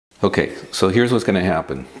Okay, so here's what's going to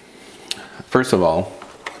happen. First of all,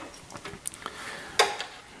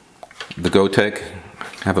 the Gotek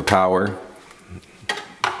have a power,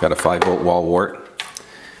 got a 5-volt wall wart.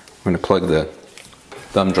 I'm going to plug the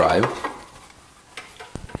thumb drive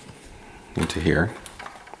into here,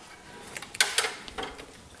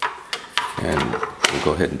 and we'll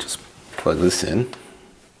go ahead and just plug this in.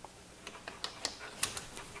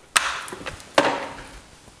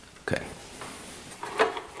 Okay.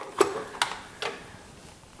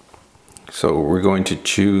 So we're going to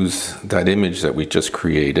choose that image that we just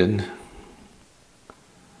created.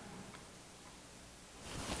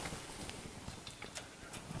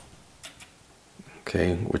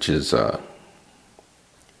 Okay, which is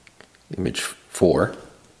image 4.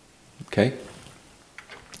 Okay.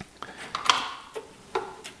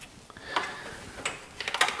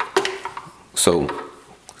 So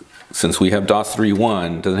since we have DOS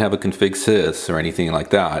 3.1, doesn't have a config sys or anything like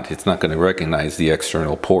that, it's not going to recognize the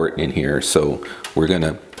external port in here. So we're going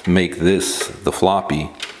to make this the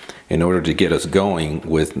floppy in order to get us going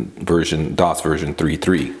with DOS version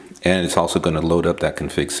 3.3. And it's also going to load up that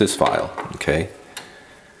config sys file. Okay.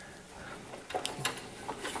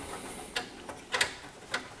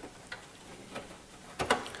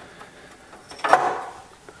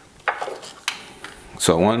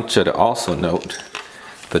 So I want you to also note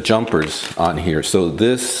the jumpers on here. So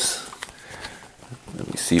this, let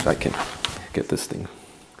me see if I can get this thing.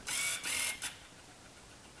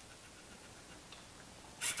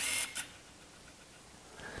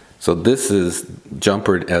 So this is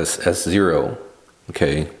jumpered as S0,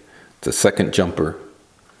 okay? It's a second jumper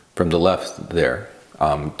from the left there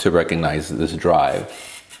to recognize this drive.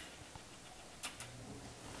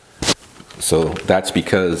 So that's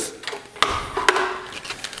because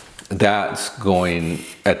that's going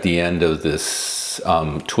at the end of this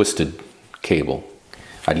twisted cable.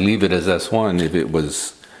 I'd leave it as S1 if it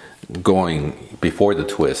was going before the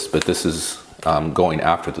twist, but this is going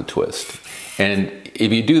after the twist. And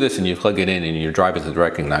if you do this and you plug it in and your drive isn't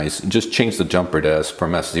recognized, just change the jumper to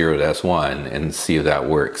from S0 to S1 and see if that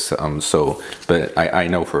works. But I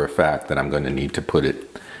know for a fact that I'm going to need to put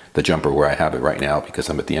the jumper where I have it right now because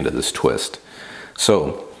I'm at the end of this twist.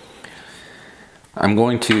 So I'm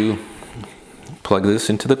going to plug this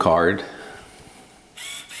into the card,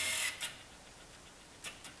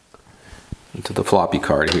 into the floppy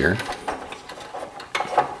card here.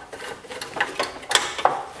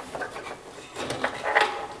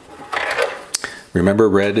 Remember,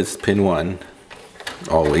 red is pin 1,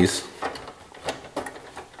 always.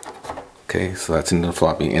 Okay, so that's into the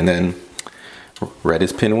floppy. And then red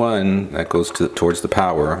is pin 1, that goes towards the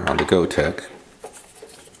power on the Gotek.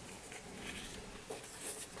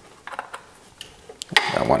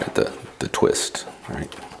 I wanted the twist, all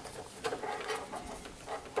right?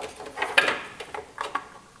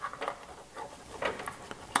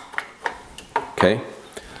 Okay,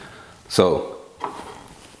 so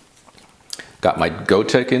got my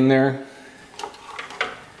Gotek in there.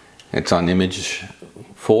 It's on image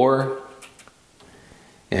 4,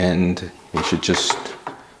 and you should just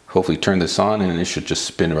hopefully turn this on and it should just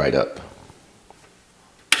spin right up.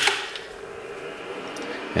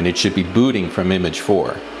 And it should be booting from image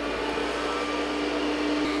 4.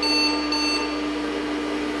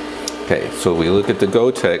 Okay, so we look at the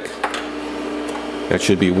Gotek, that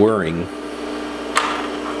should be whirring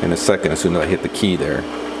in a second as soon as I hit the key there.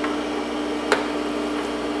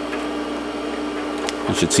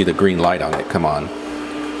 You should see the green light on it come on.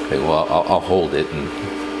 Okay, well I'll hold it and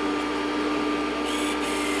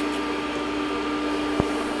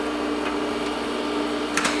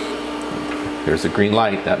there's a green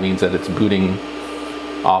light. That means that it's booting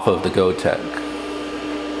off of the Gotek.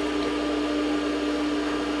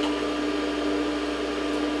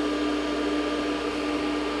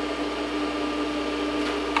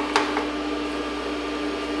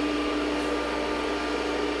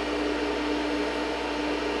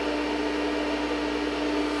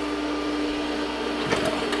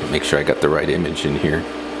 Make sure I got the right image in here.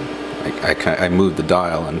 I moved the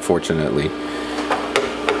dial, unfortunately,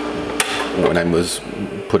 when I was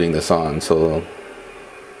putting this on, so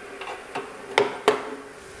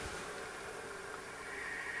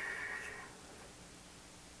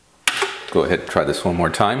go ahead and try this one more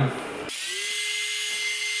time.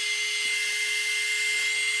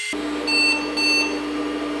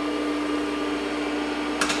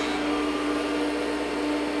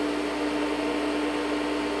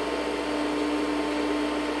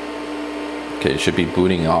 Okay, it should be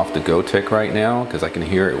booting off the Gotek right now because I can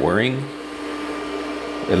hear it whirring.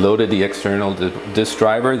 It loaded the external disk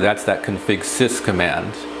driver. That's that config sys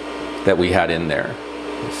command that we had in there.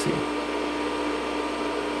 Let's see.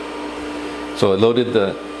 So it loaded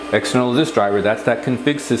the external disk driver. That's that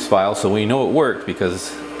config sys file, so we know it worked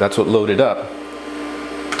because that's what loaded up.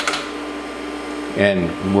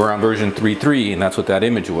 And we're on version 3.3, and that's what that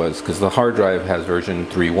image was, because the hard drive has version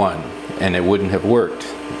 3.1, and it wouldn't have worked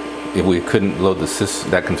if we couldn't load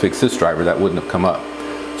that config sys driver. That wouldn't have come up.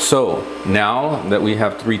 So now that we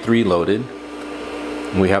have 3.3 loaded,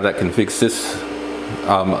 we have that config sys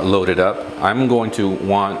loaded up, I'm going to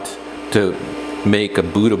want to make a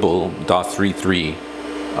bootable DOS 3.3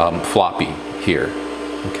 floppy here.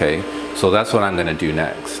 Okay, so that's what I'm going to do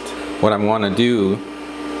next. What I want to do,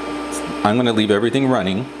 I'm going to leave everything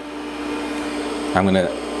running. I'm going to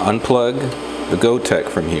unplug the Gotek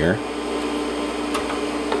from here.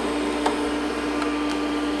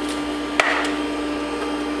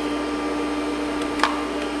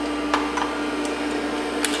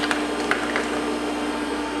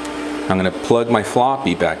 I'm going to plug my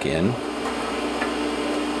floppy back in.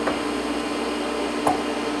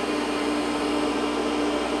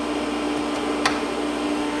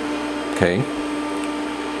 Okay.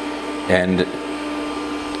 And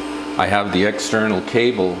I have the external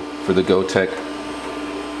cable for the Gotek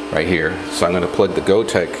right here. So I'm going to plug the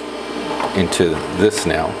Gotek into this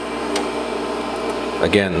now.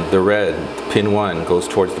 Again, the red, pin 1, goes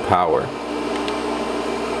towards the power.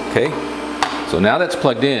 Okay. So now that's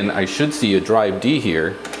plugged in, I should see a drive D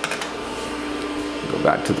here. Go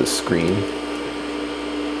back to the screen.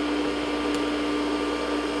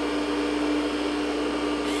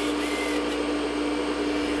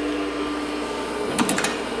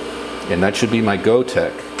 And that should be my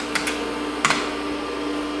Gotek.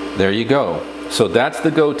 There you go. So that's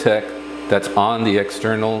the Gotek that's on the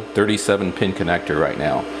external 37 pin connector right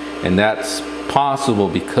now. And that's possible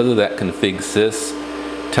because of that config sys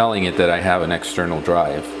telling it that I have an external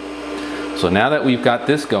drive. So now that we've got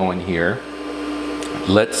this going here,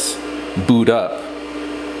 let's boot up,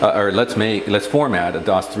 or let's format a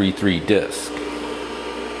DOS 3.3 disk.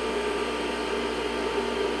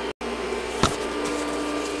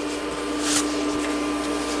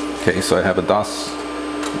 Okay, so I have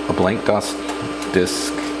a blank DOS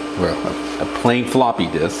disk, well, a plain floppy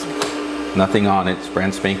disk, nothing on it, it's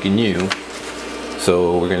brand spanking new.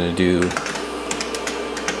 So we're going to do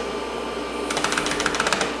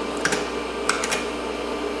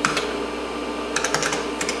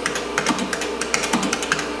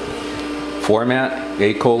format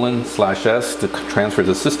A:/S to transfer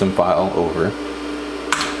the system file over.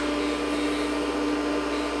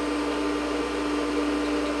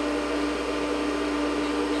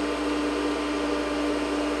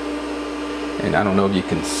 And I don't know if you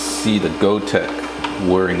can see the Gotek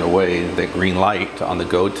whirring away, that green light on the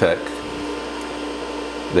Gotek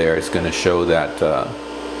there is going to show that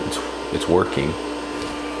it's working.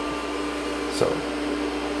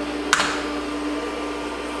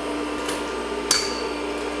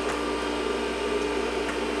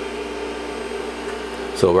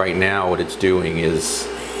 So right now what it's doing is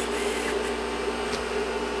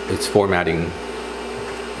it's formatting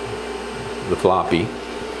the floppy.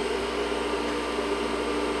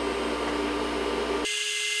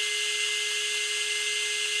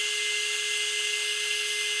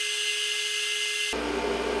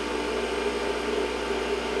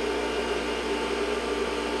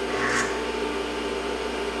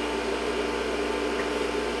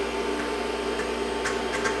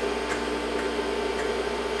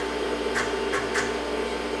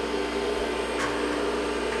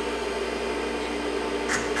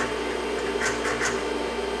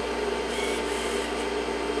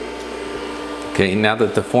 Okay, now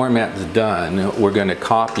that the format's done, we're going to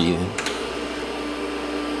copy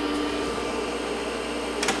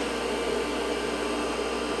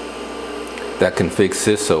that config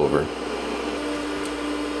sys over.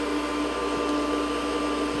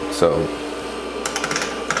 So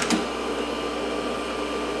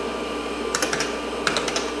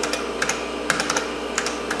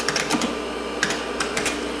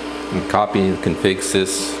I'm copying the config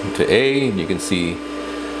sys to A, and you can see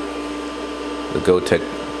the Gotek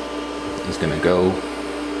is going to go.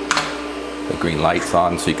 The green light's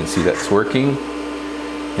on, so you can see that's working,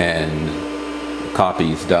 and the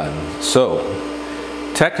copy is done. So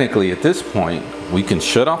technically at this point we can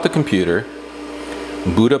shut off the computer,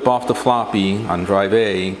 boot up off the floppy on drive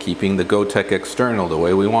A, keeping the Gotek external the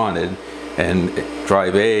way we wanted, and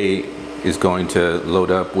drive A is going to load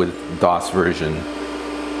up with DOS version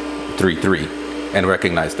 3.3 and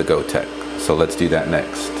recognize the Gotek. So let's do that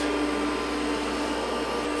next.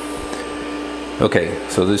 Okay,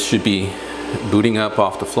 so this should be booting up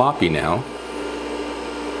off the floppy now.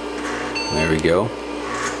 There we go.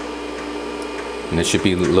 And it should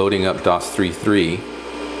be loading up DOS 3.3.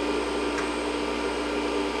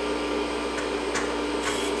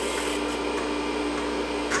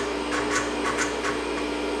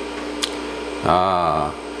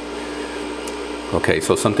 Okay,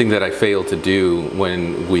 so something that I failed to do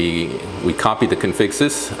when we copied the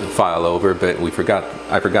config.sys file over, but I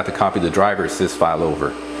forgot to copy the driver sys file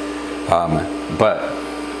over. But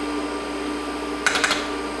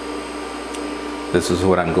this is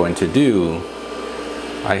what I'm going to do.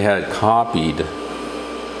 I had copied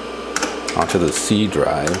onto the C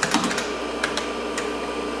drive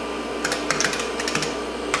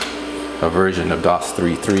a version of DOS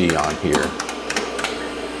 3.3 on here.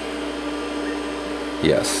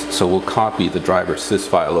 Yes, so we'll copy the driver sys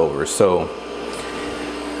file over. So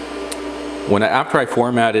after I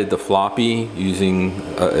formatted the floppy using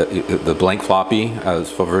the blank floppy as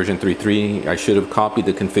for version 3.3, I should have copied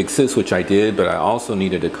the config.sys, which I did, but I also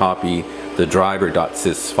needed to copy the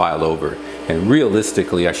driver.sys file over. And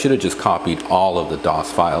realistically, I should have just copied all of the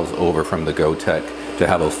DOS files over from the Gotek to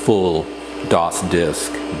have a full DOS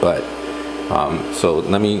disk. But so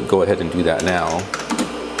let me go ahead and do that now.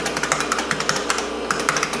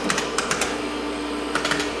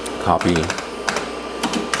 Copy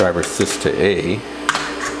driver sys to A.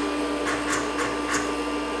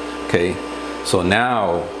 Okay, so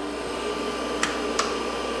now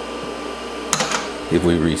if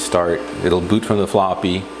we restart, it'll boot from the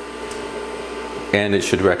floppy and it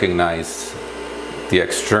should recognize the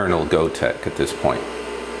external Gotek at this point.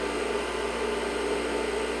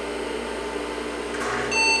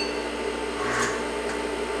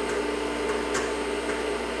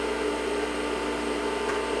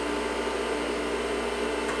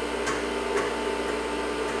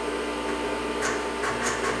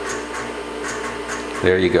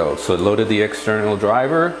 There you go. So it loaded the external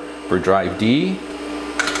driver for drive D.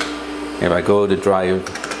 If I go to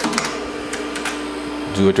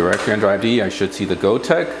do a directory on drive D, I should see the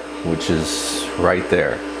Gotek, which is right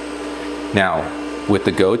there. Now, with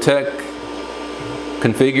the Gotek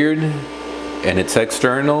configured and it's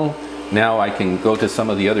external, now I can go to some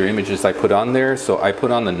of the other images I put on there. So I put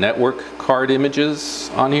on the network card images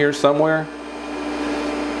on here somewhere.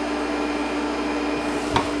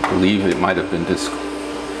 I believe it might have been this.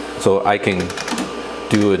 So I can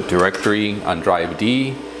do a directory on drive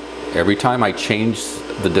D. Every time I change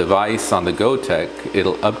the device on the Gotek,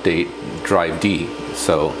 it'll update drive D.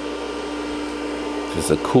 So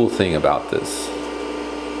there's a cool thing about this.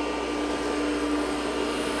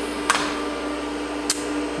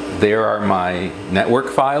 There are my network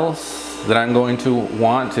files that I'm going to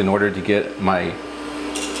want in order to get my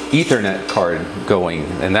Ethernet card going,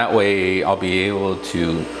 and that way I'll be able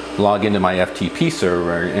to log into my FTP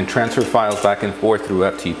server and transfer files back and forth through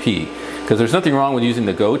FTP. Because there's nothing wrong with using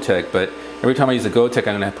the Gotek, but every time I use the Gotek,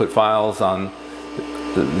 I'm going to put files on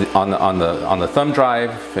the thumb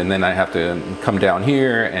drive, and then I have to come down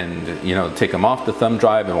here and take them off the thumb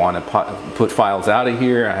drive. I want to put files out of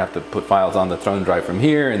here. I have to put files on the thumb drive from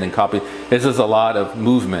here and then copy. This is a lot of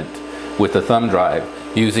movement with the thumb drive.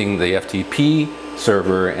 Using the FTP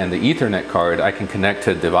server and the Ethernet card, I can connect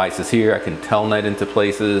to devices here. I can telnet into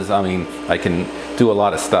places. I mean, I can do a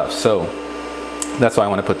lot of stuff. So that's why I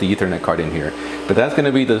want to put the Ethernet card in here. But that's going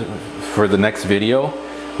to be for the next video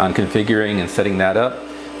on configuring and setting that up.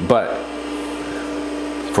 But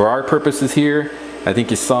for our purposes here, I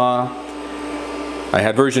think you saw I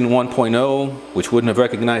had version 1.0, which wouldn't have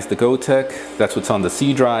recognized the Gotek. That's what's on the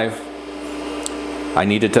C drive. I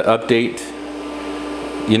needed to update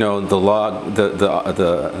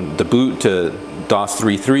the boot to DOS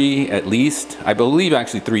 3.3 at least. I believe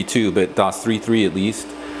actually 3.2, but DOS 3.3 at least,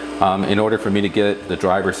 in order for me to get the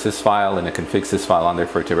driver sys file and a config sys file on there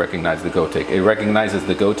for it to recognize the Gotek. It recognizes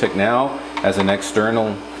the Gotek now as an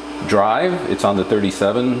external drive. It's on the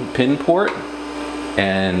 37 pin port,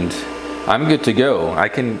 and I'm good to go. I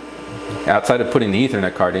can, outside of putting the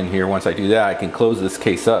Ethernet card in here, once I do that, I can close this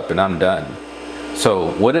case up and I'm done.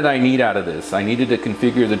 So what did I need out of this? I needed to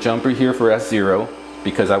configure the jumper here for S0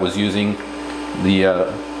 because I was using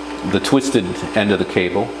the twisted end of the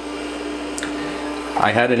cable.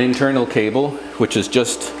 I had an internal cable, which is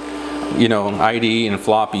just, IDE and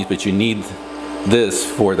floppies, but you need this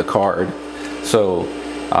for the card. So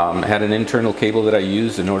I had an internal cable that I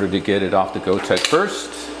used in order to get it off the Gotek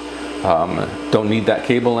first. Don't need that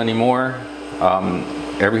cable anymore.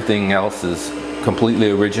 Everything else is completely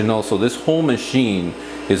original. So this whole machine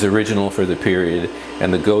is original for the period,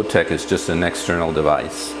 and the Gotek is just an external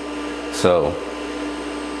device. So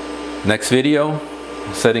next video,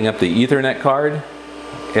 setting up the Ethernet card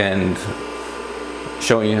and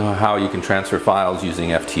showing you how you can transfer files using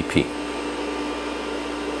FTP.